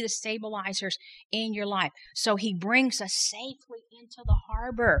guaranteed to be the stabilizers in your life. So he brings us safely into the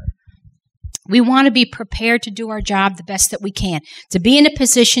harbor. We want to be prepared to do our job the best that we can, to be in a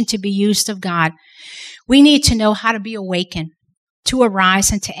position to be used of God. We need to know how to be awakened, to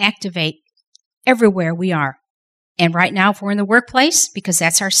arise, and to activate everywhere we are. And right now, if we're in the workplace, because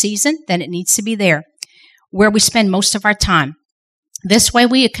that's our season, then it needs to be there, where we spend most of our time. This way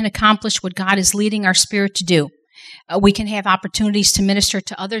we can accomplish what God is leading our spirit to do. We can have opportunities to minister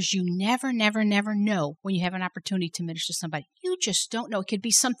to others. You never know when you have an opportunity to minister to somebody. You just don't know. It could be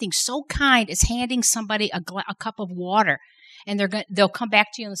something so kind as handing somebody a cup of water, and they'll come back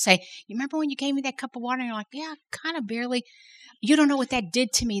to you and say, "You remember when you gave me that cup of water?" And you're like, "Yeah, kind of barely." You don't know what that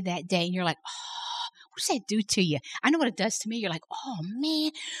did to me that day, and you're like, "Oh, what does that do to you?" I know what it does to me. You're like, "Oh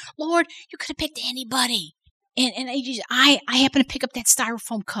man, Lord, you could have picked anybody." And I happen to pick up that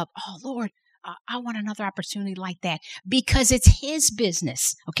styrofoam cup. Oh, Lord, I want another opportunity like that, because it's his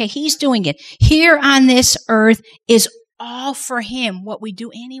business. Okay, he's doing it. Here on this earth is all for him, what we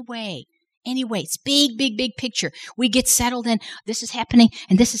do anyway. Anyway, it's big picture. We get settled in, this is happening,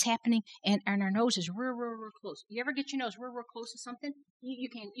 and this is happening, and our nose is real close. You ever get your nose real close to something? You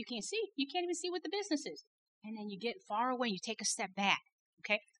can't see. You can't even see what the business is. And then you get far away, you take a step back.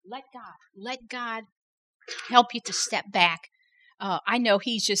 Okay? Let God help you to step back. I know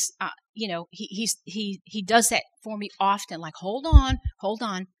he's just, he does that for me often. Like, hold on,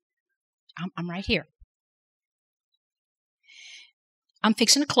 I'm right here. I'm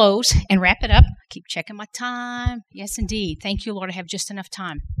fixing to close and wrap it up. Keep checking my time. Yes, indeed. Thank you, Lord. I have just enough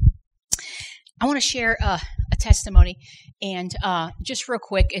time. I want to share a testimony, and just real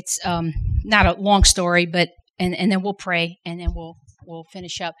quick. It's not a long story, but and then we'll pray, and then we'll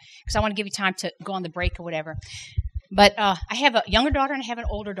finish up, because I want to give you time to go on the break or whatever. But I have a younger daughter and I have an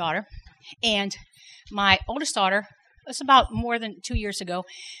older daughter. And my oldest daughter, it's about more than 2 years ago,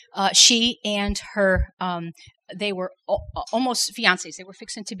 she and her, they were almost fiancés. They were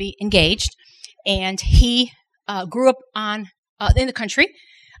fixing to be engaged. And he grew up in the country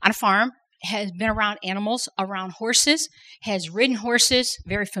on a farm, has been around animals, around horses, has ridden horses,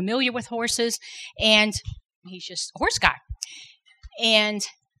 very familiar with horses, and he's just a horse guy. And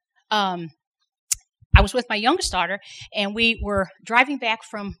I was with my youngest daughter, and we were driving back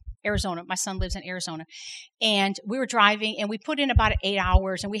from Arizona. My son lives in Arizona. And we were driving, and we put in about 8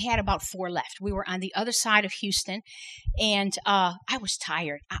 hours, and we had about 4 left. We were on the other side of Houston, and I was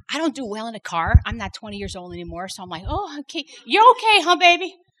tired. I don't do well in a car. I'm not 20 years old anymore, so I'm like, "Oh, okay. You're okay, huh,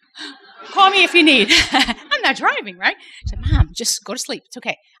 baby? Call me if you need." I'm not driving, right? I said, "Mom, just go to sleep. It's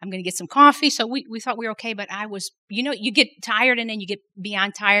okay. I'm going to get some coffee." So we thought we were okay, but I was, you get tired and then you get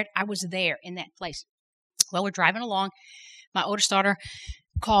beyond tired. I was there in that place. Well, we're driving along. My oldest daughter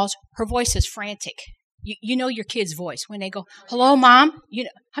calls. Her voice is frantic. You know your kid's voice when they go, "Hello, Mom."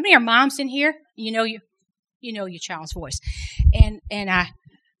 How many are moms in here? You know your child's voice. And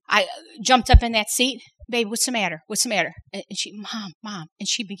I jumped up in that seat. "Baby, what's the matter? What's the matter?" And she, Mom. And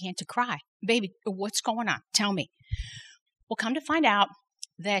she began to cry. "Baby, what's going on? Tell me." Well, come to find out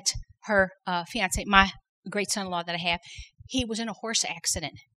that her fiance, my great son-in-law that I have, he was in a horse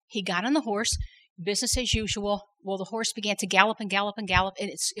accident. He got on the horse, business as usual. Well, the horse began to gallop, and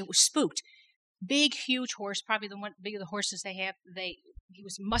it was spooked. Big, huge horse, probably the one big of the horses they have. He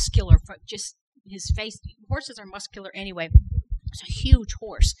was muscular, for just his face. Horses are muscular anyway. It's a huge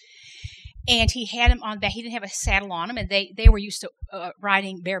horse. And he had him on back. He didn't have a saddle on him, and they were used to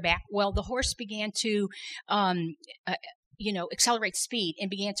riding bareback. Well, the horse began to, accelerate speed and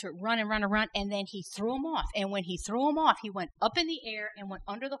began to run, and then he threw him off. And when he threw him off, he went up in the air and went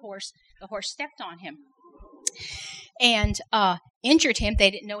under the horse. The horse stepped on him and injured him. They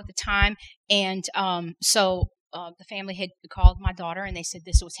didn't know at the time, and so the family had called my daughter, and they said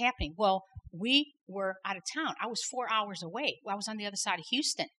this was happening. Well, we were out of town. I was 4 hours away. I was on the other side of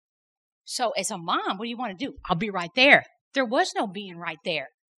Houston. So as a mom, what do you want to do? I'll be right there. There was no being right there.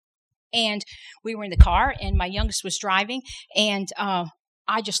 And we were in the car, and my youngest was driving, and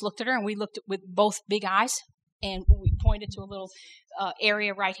I just looked at her, and we looked with both big eyes, and we pointed to a little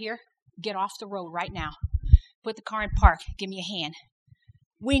area right here. "Get off the road right now. Put the car in park. Give me a hand."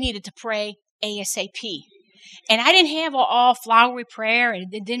 We needed to pray ASAP. And I didn't have all flowery prayer,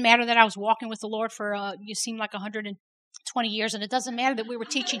 and it didn't matter that I was walking with the Lord for, you seemed like 120 20 years, and it doesn't matter that we were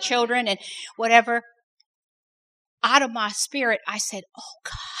teaching children and whatever. Out of my spirit, I said, oh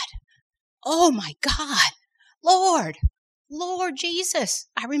God, oh my God, Lord Jesus.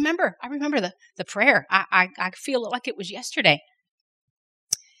 I remember the prayer. I feel it like it was yesterday.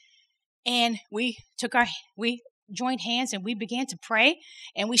 And we joined hands and we began to pray,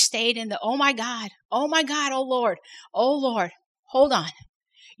 and we stayed in the, oh my God, oh Lord, hold on.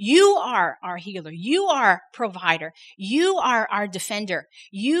 You are our healer. You are provider. You are our defender.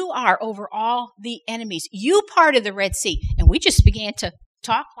 You are over all the enemies. You parted the Red Sea. And we just began to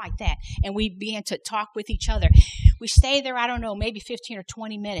talk like that. And we began to talk with each other. We stayed there, I don't know, maybe 15 or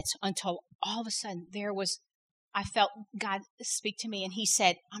 20 minutes until all of a sudden I felt God speak to me, and he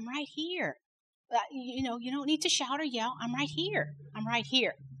said, I'm right here. You don't need to shout or yell. I'm right here. I'm right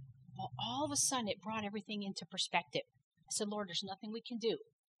here. Well, all of a sudden it brought everything into perspective. I said, Lord, there's nothing we can do.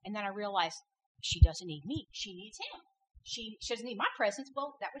 And then I realized she doesn't need me. She needs him. She doesn't need my presence.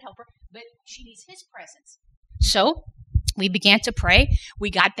 Well, that would help her, but she needs his presence. So we began to pray. We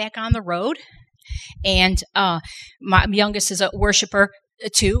got back on the road, and my youngest is a worshiper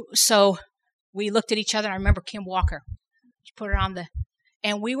too. So we looked at each other. I remember Kim Walker. She put it on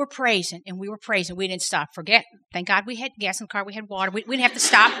and we were praising, and we were praising. We didn't stop. Thank God we had gas in the car. We had water. We didn't have to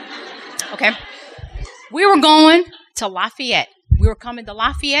stop. Okay. We were going to Lafayette. We were coming to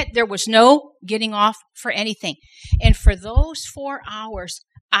Lafayette. There was no getting off for anything. And for those 4 hours,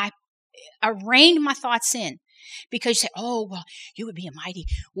 I reined my thoughts in, because you say, oh, well, you would be a mighty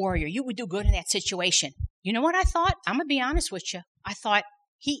warrior. You would do good in that situation. You know what I thought? I'm going to be honest with you. I thought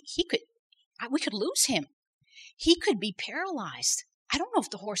we could lose him. He could be paralyzed. I don't know if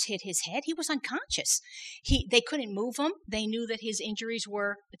the horse hit his head. He was unconscious. They couldn't move him. They knew that his injuries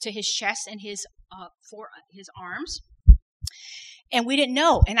were to his chest and his arms. And we didn't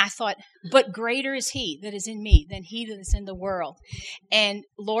know. And I thought, but greater is he that is in me than he that is in the world. And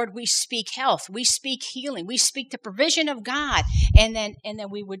Lord, we speak health. We speak healing. We speak the provision of God. And then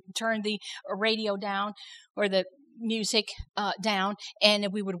we would turn the radio down, or the music down, and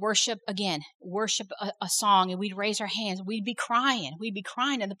we would worship again, a song, and we'd raise our hands. We'd be crying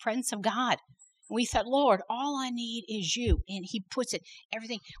in the presence of God. And we thought, Lord, all I need is you. And he puts it,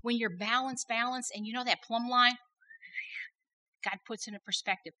 everything, when you're balanced, and you know that plumb line, God puts it in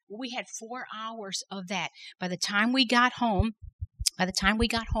perspective. Well, we had 4 hours of that. By the time we got home,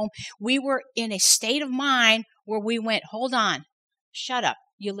 we were in a state of mind where we went, hold on, shut up,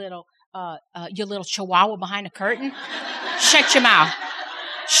 you little chihuahua behind a curtain. Shut your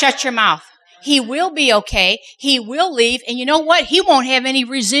mouth. He will be okay. He will leave. And you know what? He won't have any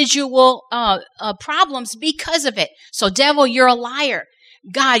residual problems because of it. So devil, you're a liar.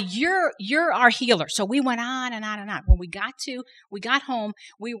 God, you're our healer. So we went on and on and on. When we got home,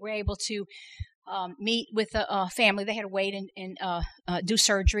 we were able to meet with a family. They had to wait and do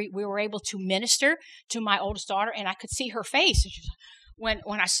surgery. We were able to minister to my oldest daughter, and I could see her face when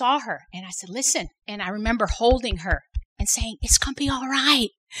I saw her. And I said, listen. And I remember holding her and saying, it's going to be all right.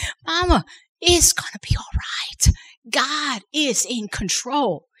 Mama, it's going to be all right. God is in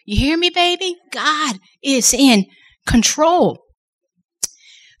control. You hear me, baby? God is in control.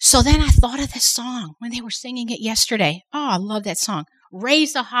 So then I thought of this song when they were singing it yesterday. Oh, I love that song.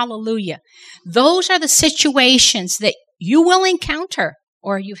 Raise a hallelujah. Those are the situations that you will encounter.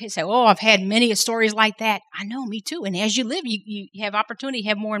 Or you say, oh, I've had many stories like that. I know, me too. And as you live, you have opportunity, you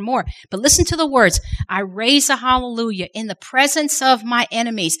have more and more. But listen to the words. I raise a hallelujah in the presence of my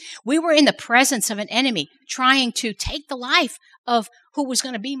enemies. We were in the presence of an enemy trying to take the life of who was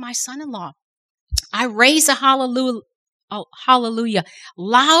going to be my son-in-law. I raise a hallelujah. Oh, hallelujah,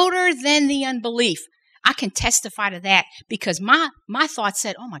 louder than the unbelief. I can testify to that, because my thought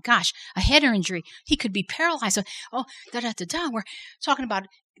said, oh my gosh, a head injury. He could be paralyzed. Oh, We're talking about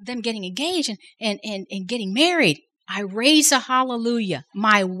them getting engaged and getting married. I raise a hallelujah.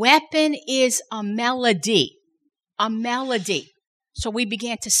 My weapon is a melody. A melody. So we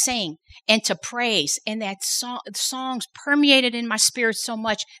began to sing and to praise, and that songs permeated in my spirit so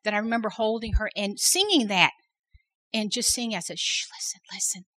much that I remember holding her and singing that. And just singing, I said, shh,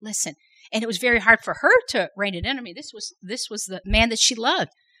 listen. And it was very hard for her to rein it in. I mean, this was the man that she loved.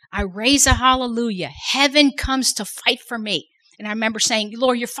 I raise a hallelujah. Heaven comes to fight for me. And I remember saying,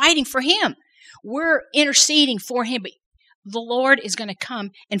 Lord, you're fighting for him. We're interceding for him, but the Lord is going to come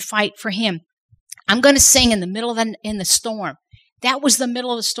and fight for him. I'm going to sing in the middle of the storm. That was the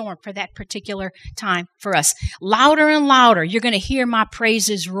middle of the storm for that particular time for us. Louder and louder, you're going to hear my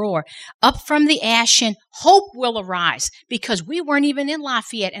praises roar. Up from the ashen, hope will arise, because we weren't even in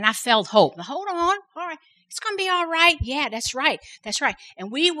Lafayette, and I felt hope. Now, hold on, all right, it's going to be all right. Yeah, that's right.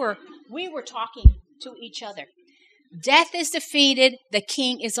 And we were talking to each other. Death is defeated. The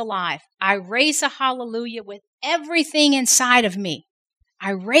King is alive. I raise a hallelujah with everything inside of me.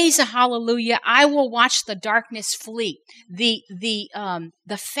 I raise a hallelujah. I will watch the darkness flee. The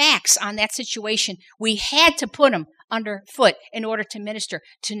facts on that situation, we had to put them underfoot in order to minister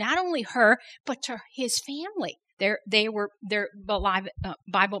to not only her, but to his family. They're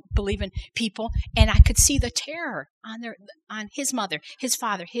Bible believing people, and I could see the terror on his mother, his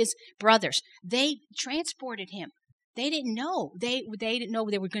father, his brothers. They transported him. They didn't know. They didn't know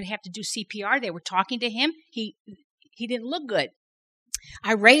they were going to have to do CPR. They were talking to him. He didn't look good.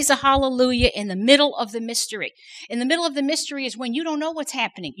 I raise a hallelujah in the middle of the mystery. In the middle of the mystery is when you don't know what's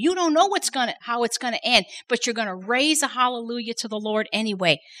happening. You don't know how it's going to end, but you're going to raise a hallelujah to the Lord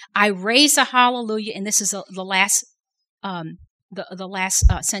anyway. I raise a hallelujah, and this is the last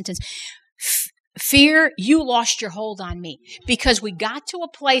sentence. Fear, you lost your hold on me, because we got to a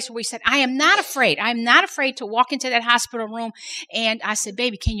place where we said, I am not afraid. I'm not afraid to walk into that hospital room. And I said,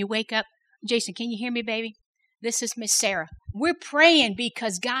 baby, can you wake up? Jason, can you hear me, baby? This is Miss Sara. We're praying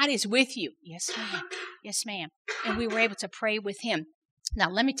because God is with you. Yes, ma'am. Yes, ma'am. And we were able to pray with him. Now,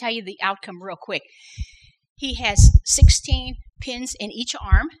 let me tell you the outcome real quick. He has 16 pins in each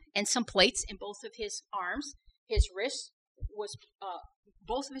arm and some plates in both of his arms. His wrist was,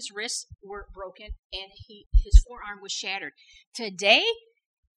 both of his wrists were broken, and his forearm was shattered. Today,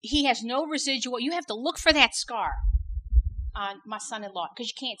 he has no residual. You have to look for that scar on my son-in-law because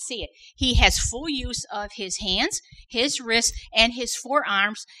you can't see it. He has full use of his hands, his wrists, and his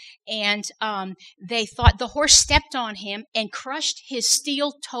forearms, and they thought the horse stepped on him and crushed his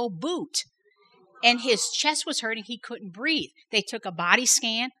steel toe boot, and his chest was hurting. He couldn't breathe. They took a body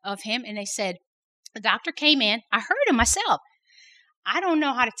scan of him, and they said, the doctor came in. I heard him myself. I don't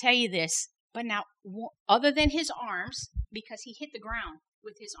know how to tell you this, but now, other than his arms, because he hit the ground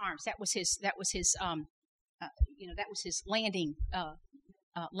with his arms, that was his landing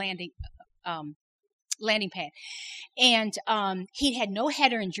pad. And he had no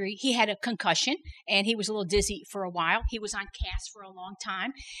head injury. He had a concussion, and he was a little dizzy for a while. He was on cast for a long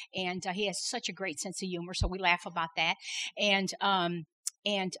time, and he has such a great sense of humor, so we laugh about that. And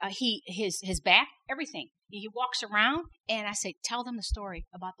his back, everything. He walks around, and I say, tell them the story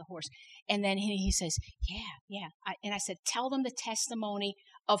about the horse. And then he says, yeah. And I said, tell them the testimony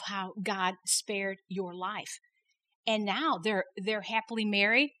of how God spared your life. And now they're happily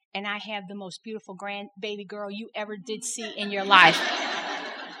married, and I have the most beautiful grandbaby girl you ever did see in your life.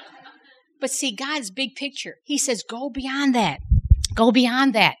 But see, God's big picture. He says, go beyond that. Go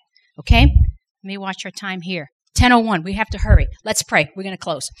beyond that. Okay? Let me watch our time here. 10:01. We have to hurry. Let's pray. We're going to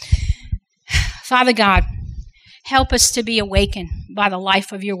close. Father God, help us to be awakened by the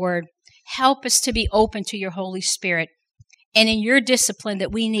life of your word. Help us to be open to your Holy Spirit and in your discipline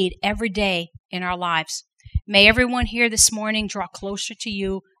that we need every day in our lives. May everyone here this morning draw closer to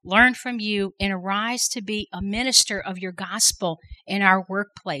you, learn from you, and arise to be a minister of your gospel in our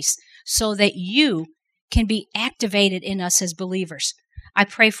workplace so that you can be activated in us as believers. I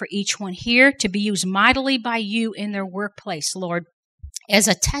pray for each one here to be used mightily by you in their workplace, Lord, as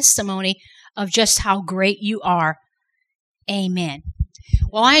a testimony of just how great you are. Amen.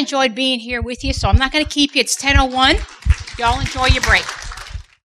 Well, I enjoyed being here with you, so I'm not going to keep you. It's 10:01. Y'all enjoy your break.